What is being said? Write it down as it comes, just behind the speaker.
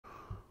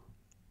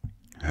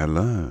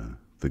Hello,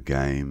 the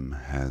game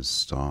has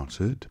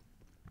started.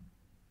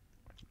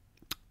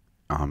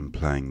 I'm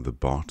playing the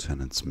bot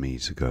and it's me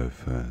to go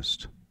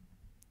first.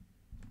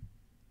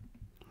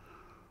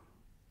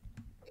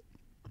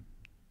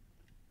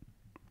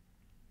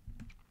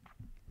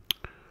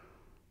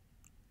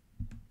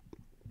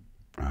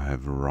 I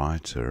have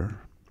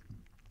writer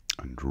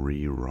and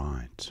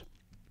rewrite.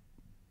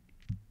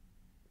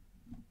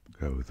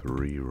 Go with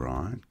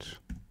rewrite.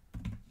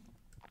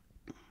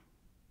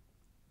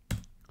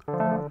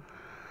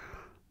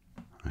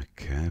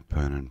 Okay,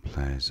 opponent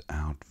plays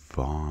out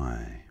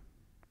Vi.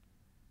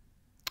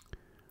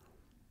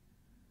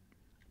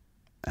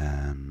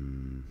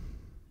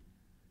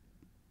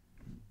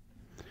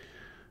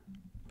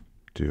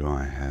 Do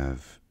I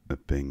have a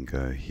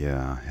bingo here?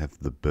 I have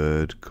the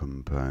bird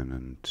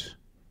component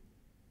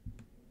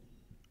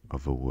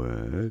of a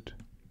word.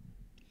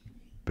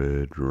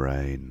 Bird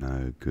ray,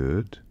 no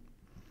good.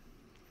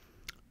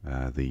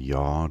 The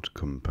yard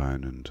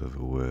component of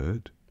a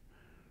word.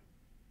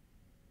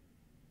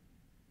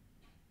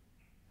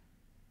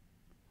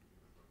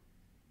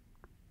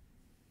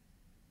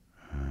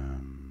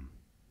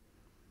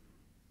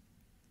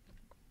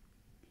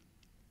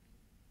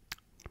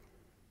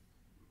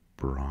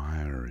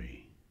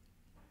 Briary.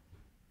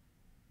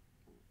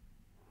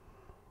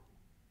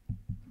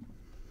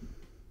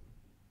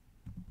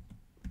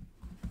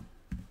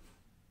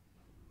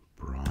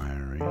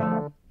 Briary.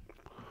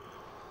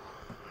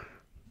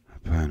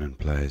 Opponent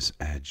plays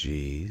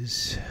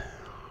Aggies.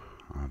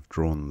 I've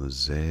drawn the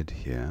Z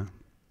here,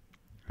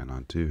 and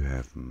I do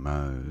have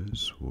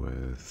Mo's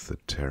with a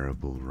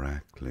terrible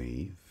rack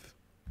leave.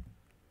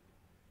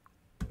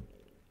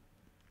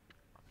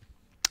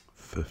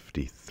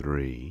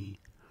 53.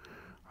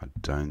 I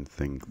don't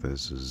think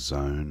there's a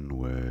zone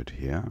word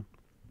here.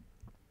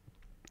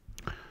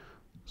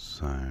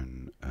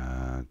 Zone,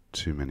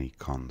 too many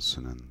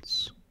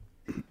consonants.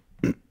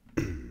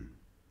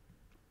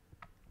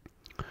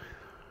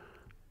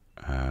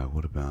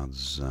 What about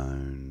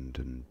zoned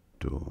and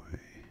doy?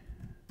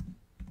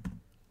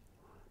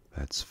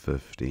 That's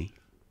 50,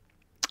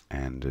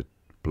 and it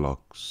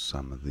blocks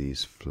some of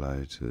these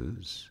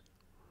floaters.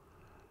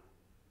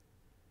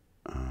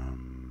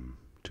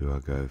 Do I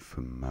go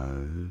for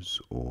Mo's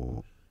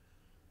or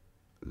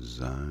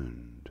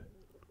zoned?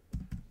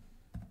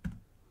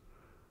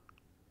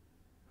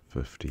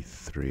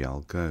 53,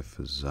 I'll go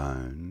for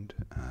zoned.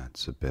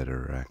 It's a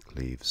better rack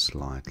leave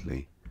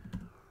slightly.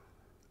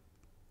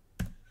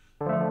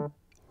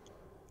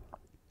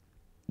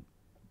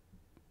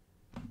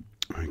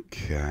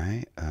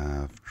 Okay,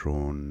 I've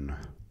drawn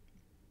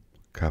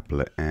a couple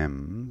of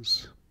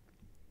M's.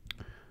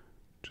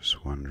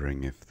 Just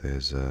wondering if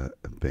there's a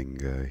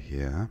bingo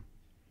here.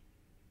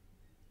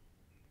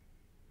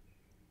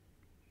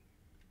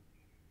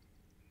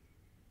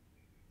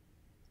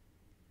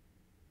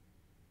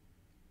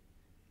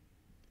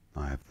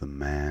 I have the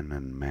man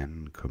and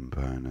men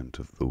component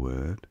of the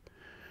word.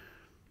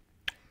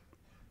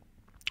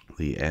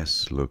 The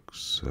S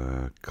looks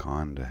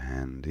kinda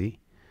handy.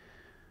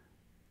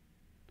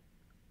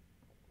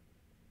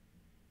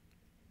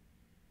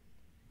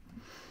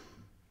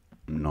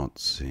 Not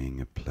seeing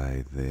a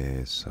play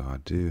there, so I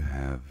do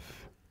have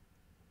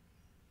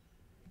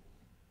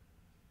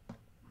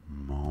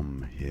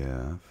mom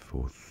here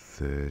for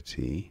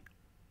 30.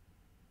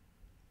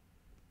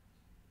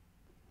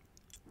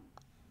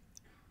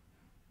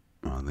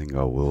 I think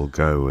I will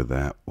go with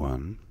that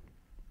one.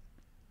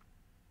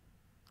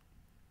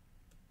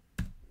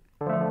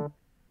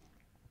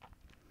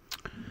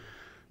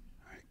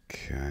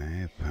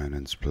 Okay,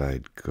 opponents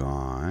played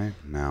Guy.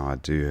 Now I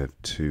do have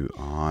two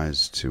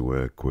I's to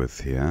work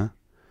with here.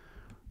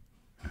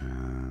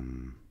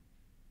 And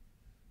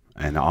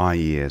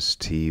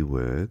IEST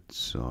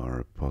words are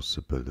a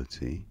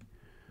possibility.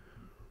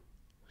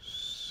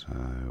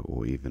 So,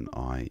 or even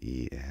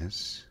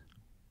IES.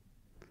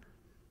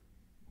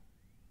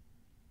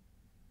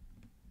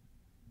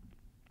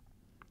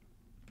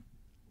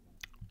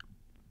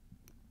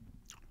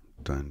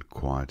 Don't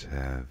quite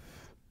have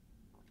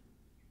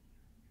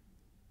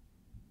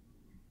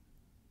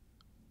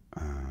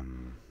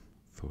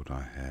thought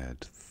I had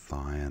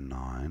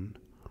thionine.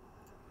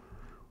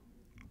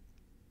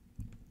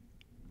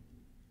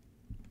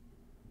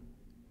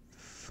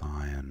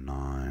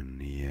 Thionine,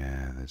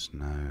 yeah, there's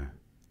no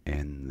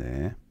N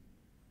there.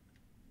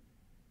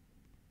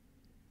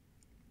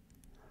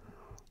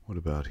 What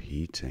about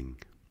heating?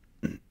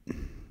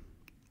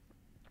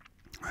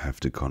 I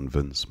have to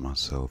convince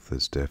myself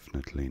there's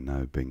definitely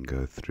no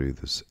bingo through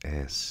this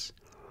S.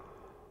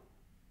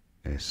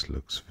 S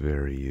looks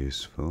very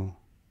useful.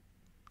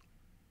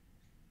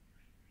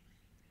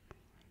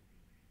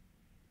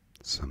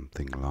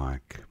 Something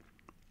like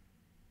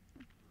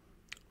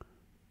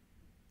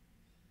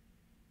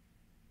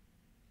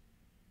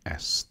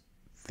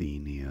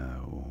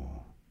asthenia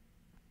or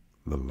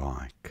the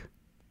like.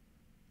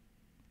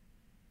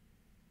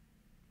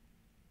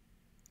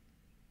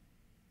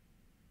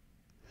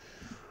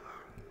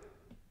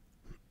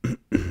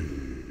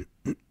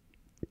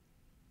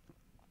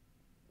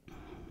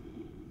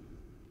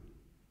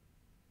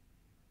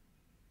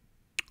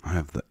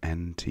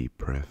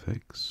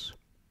 anti-prefix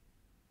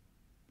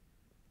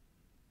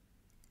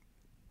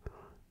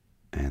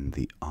and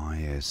the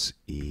ISE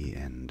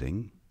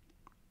ending.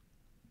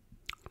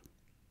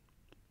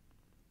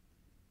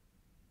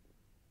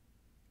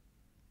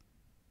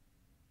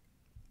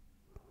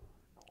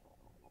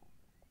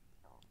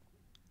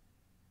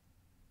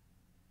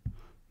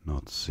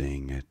 Not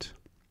seeing it.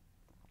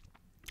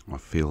 I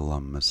feel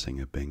I'm missing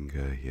a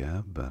bingo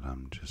here, but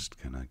I'm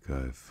just gonna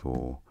go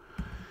for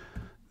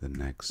the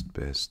next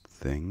best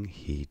thing,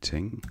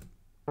 heating.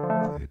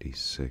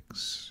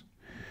 36.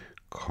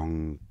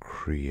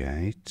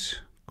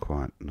 Concreate,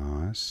 quite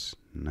nice.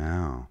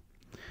 Now,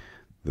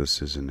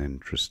 this is an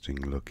interesting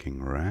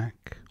looking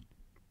rack.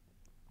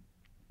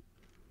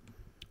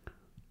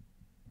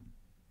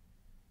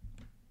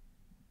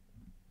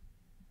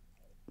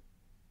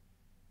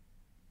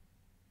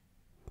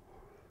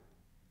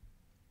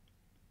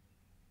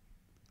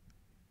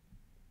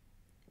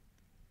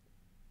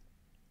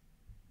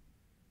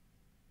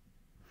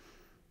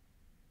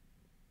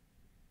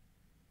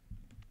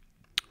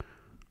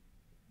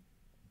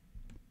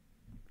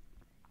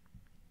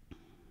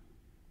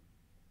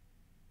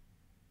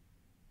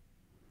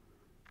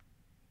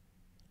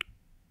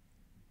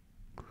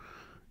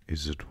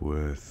 Is it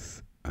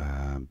worth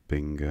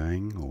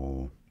bingoing,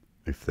 or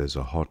if there's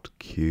a hot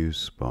Q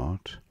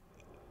spot,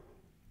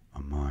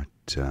 I might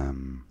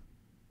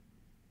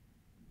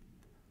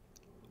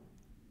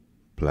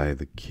play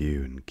the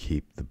Q and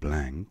keep the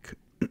blank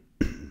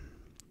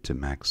to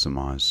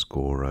maximize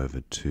score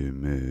over 2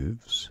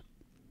 moves.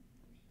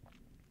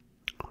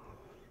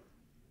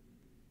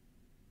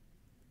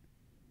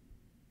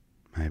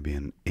 Maybe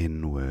an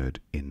inward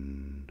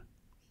in.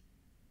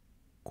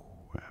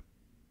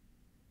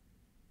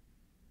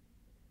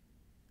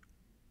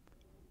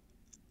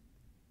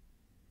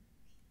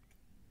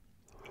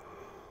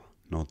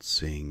 Not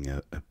seeing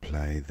a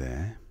play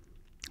there.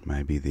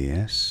 Maybe the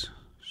S.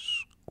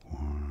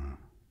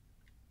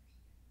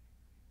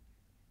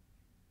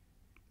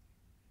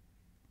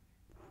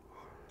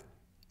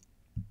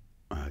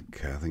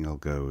 Okay, I think I'll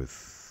go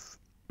with.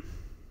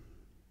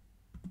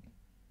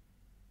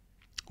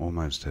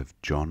 Almost have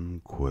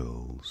John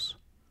Quills.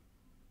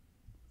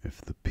 If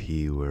the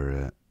P were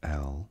a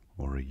L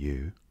or a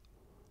U.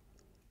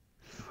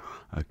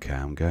 Okay,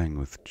 I'm going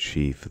with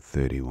Chi for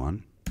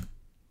 31.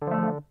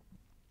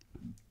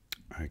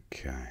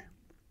 Okay.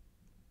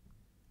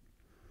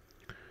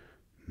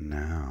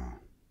 Now,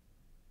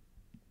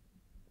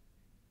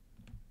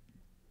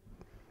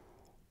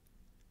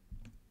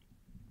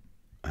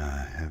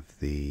 I have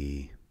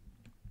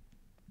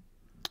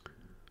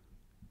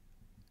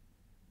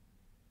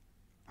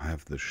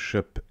the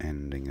ship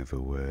ending of a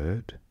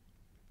word,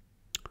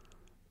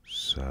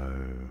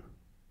 so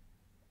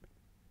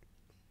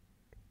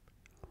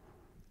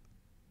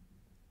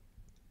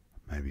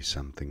maybe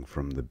something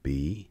from the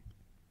B.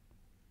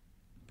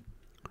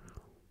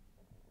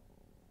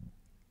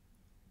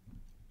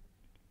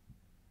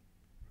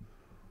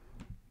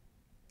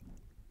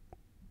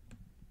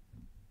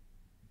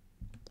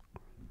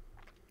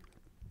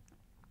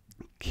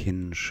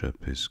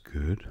 Kinship is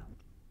good.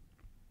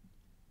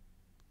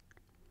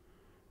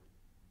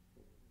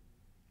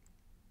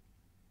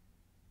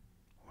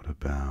 What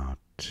about...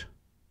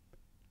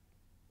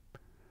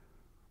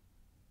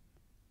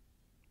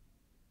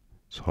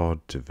 It's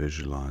hard to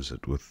visualize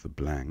it with the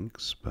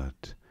blanks,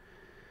 but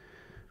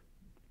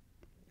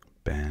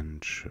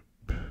bandship,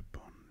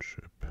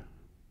 bondship.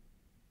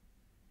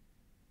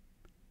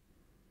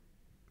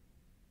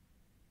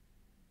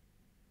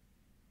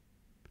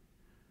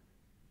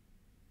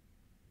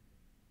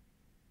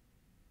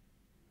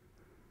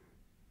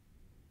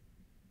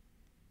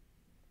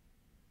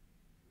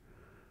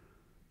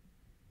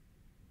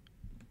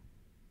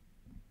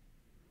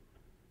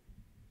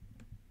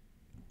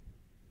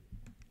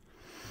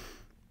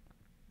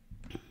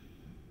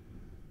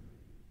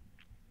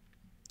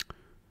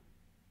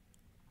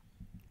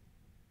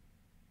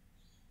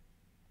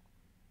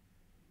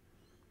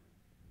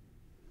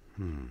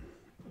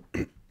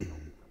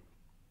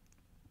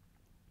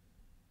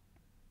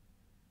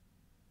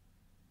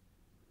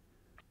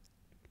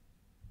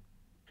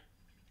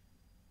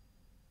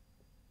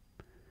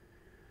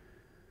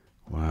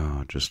 Wow,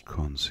 I just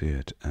can't see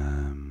it.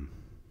 I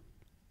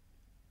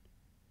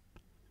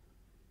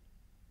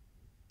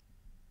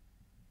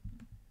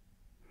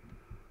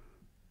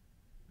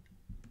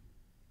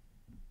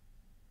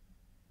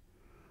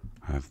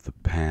have the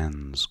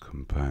pans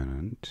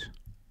component.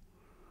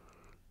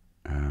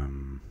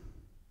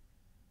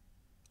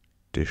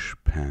 Dish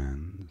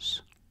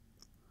pans.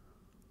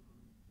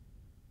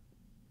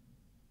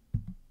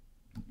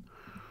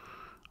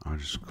 I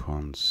just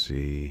can't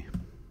see.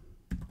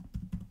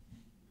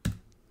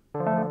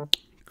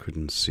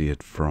 Couldn't see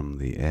it from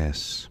the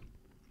S.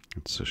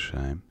 It's a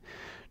shame.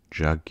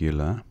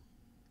 Jugular.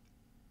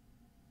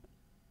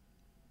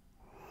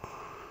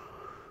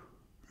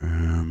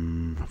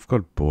 I've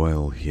got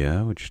boil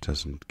here, which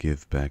doesn't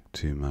give back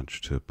too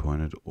much to a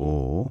pointed,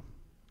 or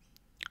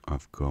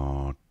I've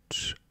got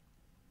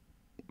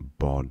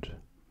bod,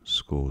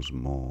 scores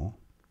more.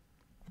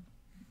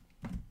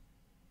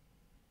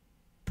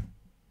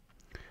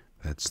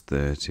 That's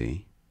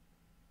 30.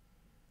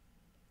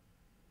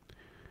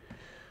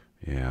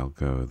 Yeah, I'll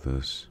go with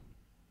this.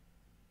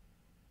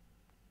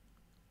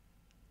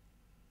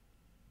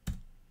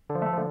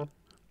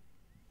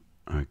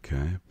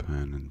 Okay,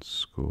 opponent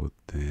scored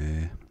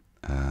there.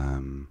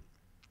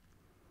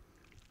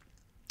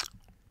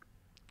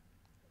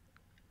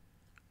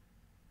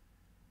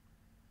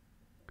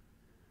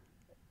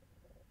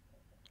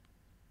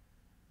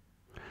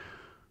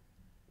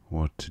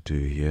 What to do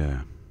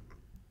here?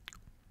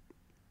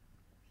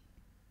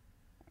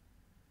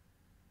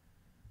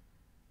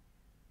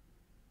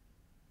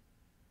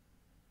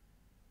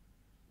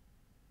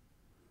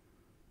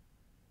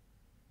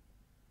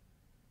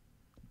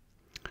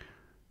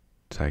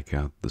 Take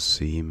out the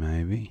C,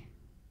 maybe?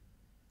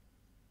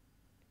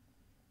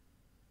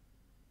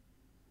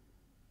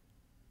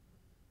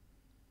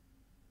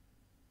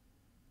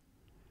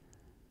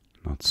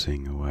 Not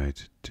seeing a way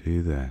to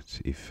do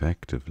that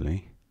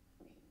effectively.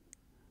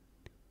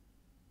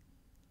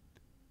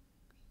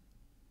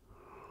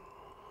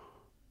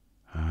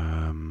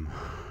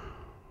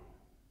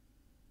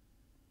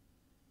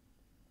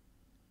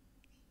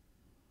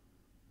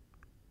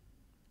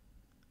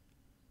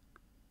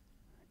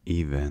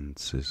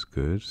 Events is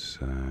good,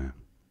 so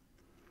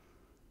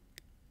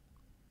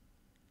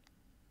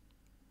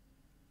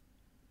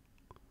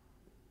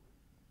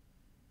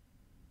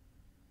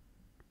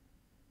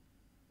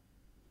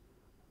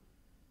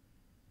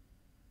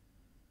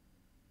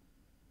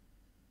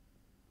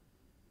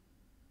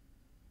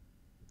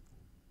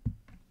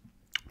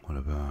what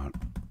about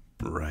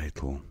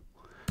Ratel?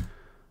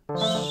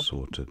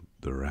 Sorted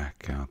the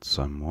rack out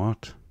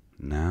somewhat.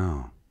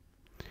 Now,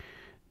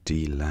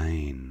 D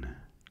lane.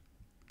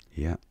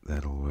 Yeah,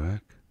 that'll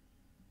work.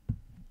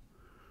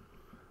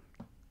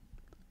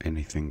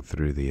 Anything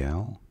through the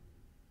L?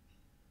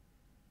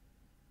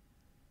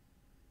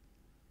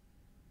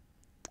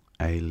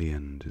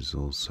 Aliened is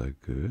also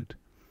good.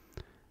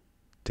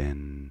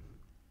 Then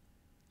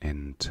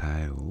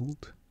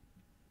entailed.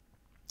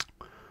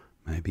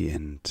 Maybe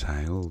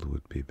entailed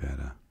would be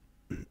better.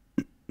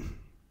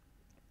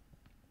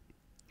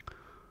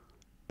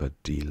 But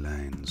D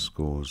lane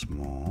scores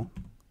more.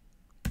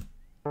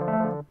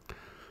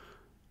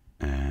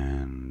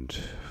 And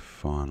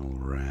final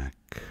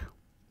rack.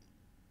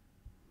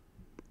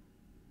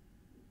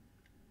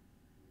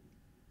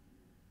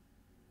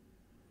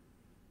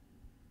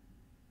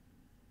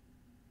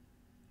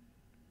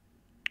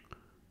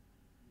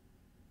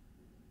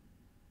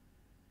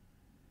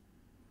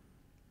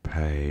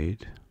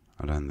 Paid.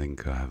 I don't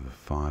think I have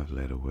a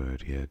 5-letter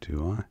word here,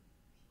 do I?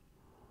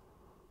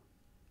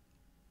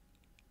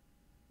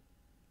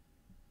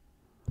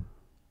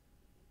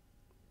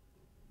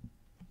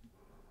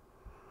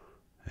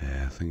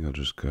 Yeah, I think I'll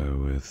just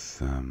go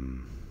with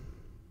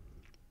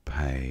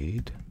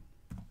paid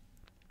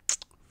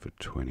for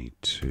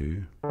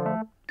 22,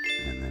 and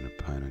then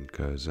opponent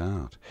goes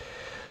out.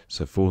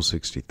 So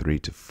 463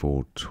 to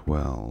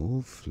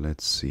 412.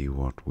 Let's see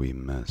what we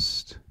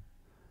missed.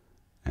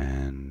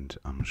 And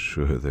I'm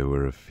sure there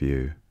were a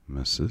few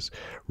misses.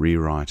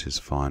 Rewrite is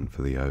fine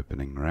for the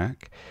opening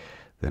rack.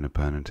 Then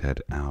opponent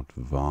had out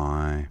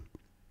Vi.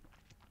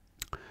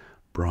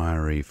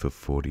 Briary for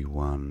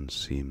 41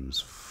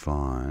 seems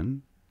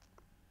fine.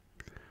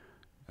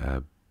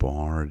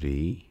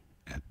 Bardi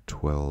at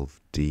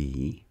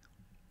 12D.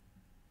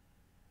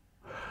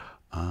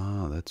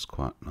 Ah, that's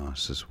quite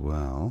nice as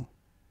well.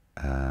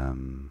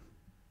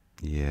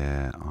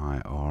 Yeah,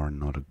 IR,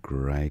 not a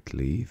great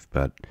leave,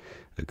 but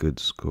a good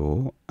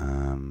score.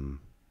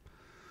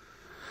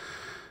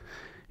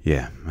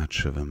 Yeah,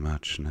 much of a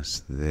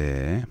muchness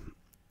there.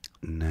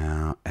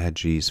 Now,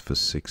 Aggies for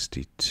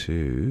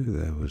 62,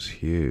 that was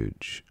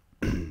huge.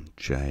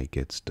 J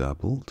gets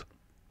doubled.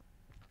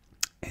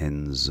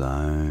 N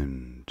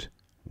zoned.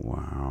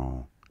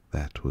 Wow,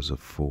 that was a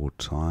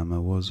 4-timer,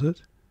 was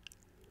it?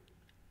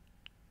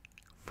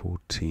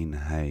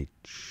 14H.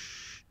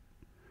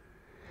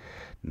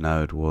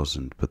 No, it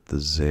wasn't, but the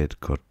Z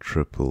got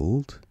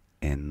tripled.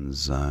 N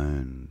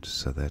zoned,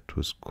 so that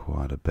was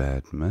quite a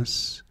bad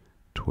miss.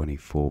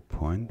 24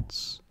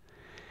 points.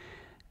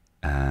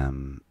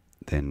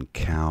 Then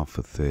cow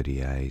for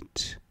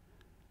 38.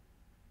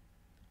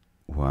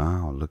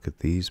 Wow, look at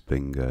these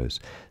bingos.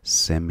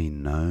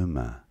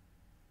 Seminoma.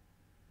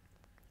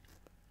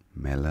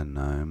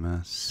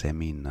 Melanoma,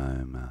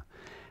 seminoma.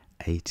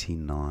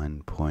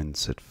 89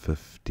 points at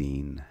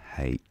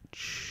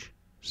 15H.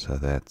 So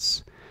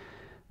that's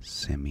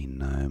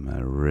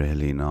seminoma.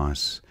 Really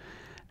nice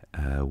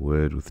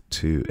word with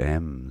 2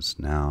 M's.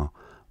 Now,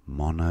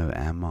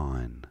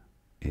 monoamine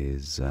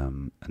is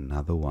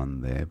another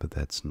one there, but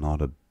that's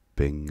not a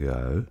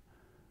bingo.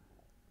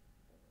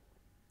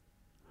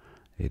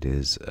 It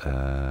is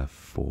a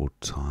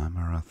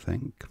 4-timer, I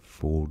think.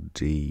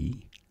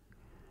 4D.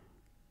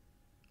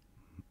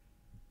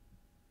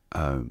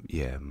 Oh,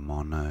 yeah,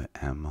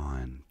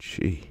 monoamine.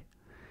 Gee,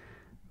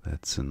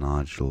 that's a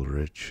Nigel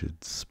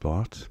Richards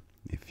spot.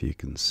 if you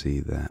can see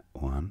that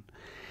one.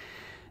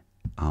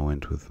 I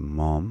went with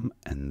Mom,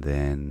 and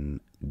then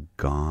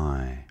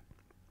Guy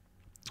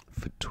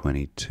for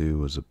 22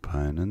 was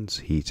opponents.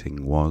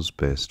 Heating was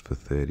best for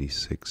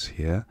 36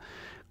 here.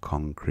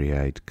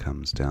 Concreate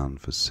comes down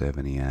for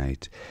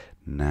 78.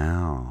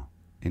 Now,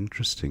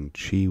 interesting,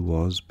 Chi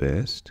was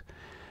best,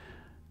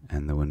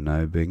 and there were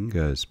no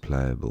bingos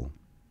playable.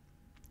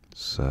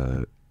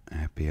 So,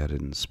 happy I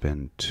didn't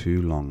spend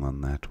too long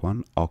on that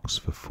one. Ox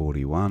for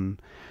 41.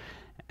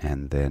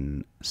 And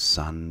then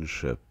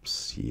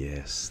Sunships.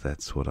 Yes,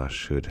 that's what I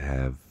should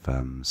have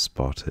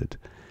spotted.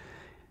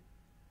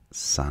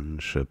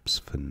 Sunships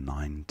for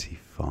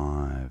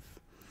 95.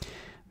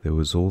 There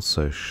was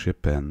also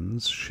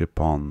Ship-ins,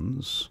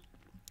 Ship-ons,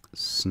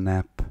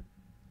 Snappish,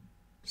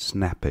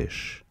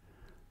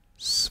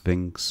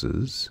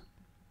 Sphinxes,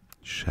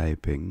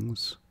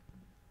 Shapings.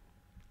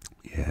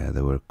 Yeah,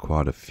 there were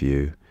quite a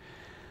few.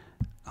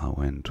 I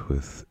went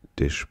with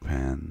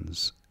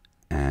Dishpans,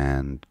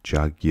 and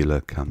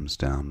Jugular comes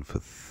down for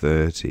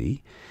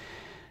 30.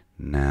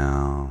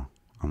 Now,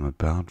 I'm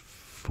about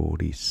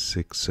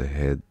 46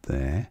 ahead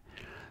there.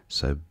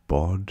 So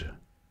Bod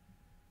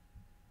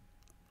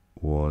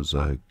was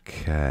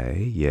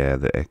okay. Yeah,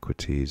 the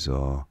equities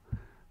are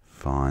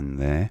fine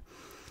there.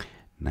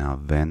 Now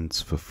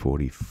Vents for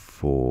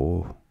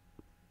 44.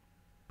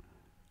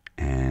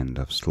 And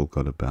I've still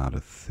got about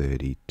a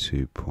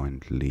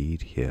 32-point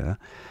lead here.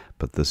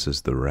 But this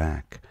is the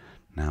rack.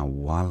 Now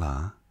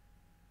Walla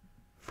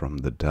from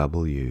the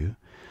W,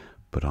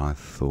 but I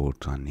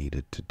thought I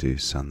needed to do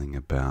something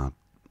about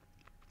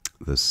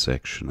this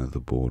section of the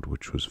board,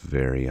 which was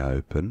very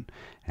open,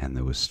 and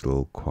there was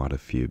still quite a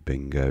few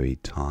bingo-y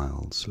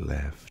tiles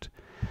left.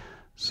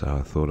 So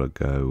I thought I'd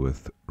go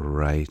with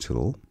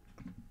Ratel,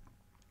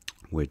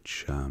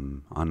 which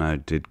I know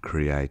did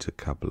create a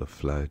couple of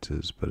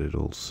floaters, but it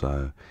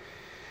also,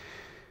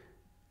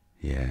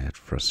 yeah, it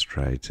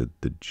frustrated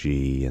the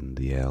G and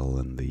the L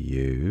and the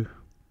U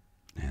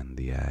and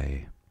the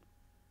A.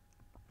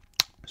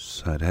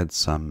 So it had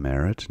some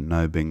merit.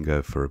 No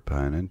bingo for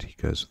opponent. He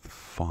goes with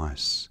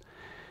Vice.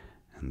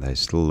 And they're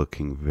still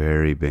looking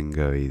very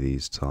bingo-y,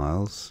 these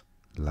tiles.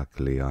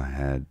 Luckily I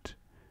had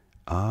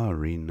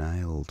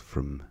renailed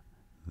from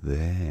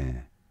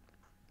there.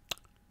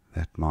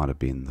 That might have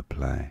been the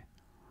play.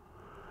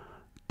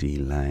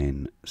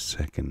 D-Lane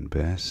second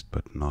best,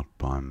 but not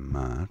by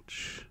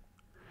much.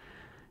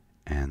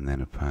 And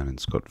then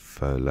opponents got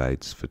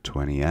Folates for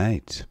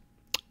 28.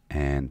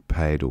 And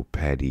Paid or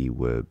Paddy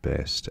were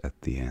best at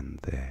the end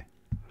there.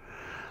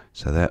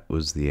 So that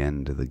was the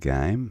end of the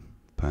game.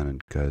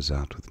 Opponent goes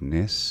out with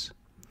Nis.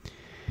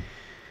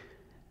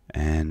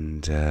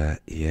 And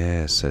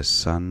yeah, so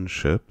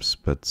Sunships,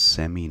 but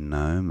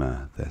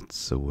Seminoma,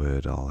 that's a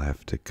word I'll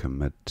have to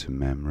commit to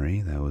memory.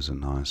 That was a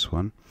nice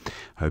one.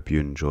 Hope you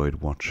enjoyed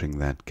watching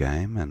that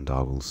game, and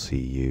I will see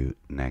you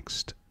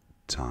next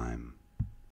time.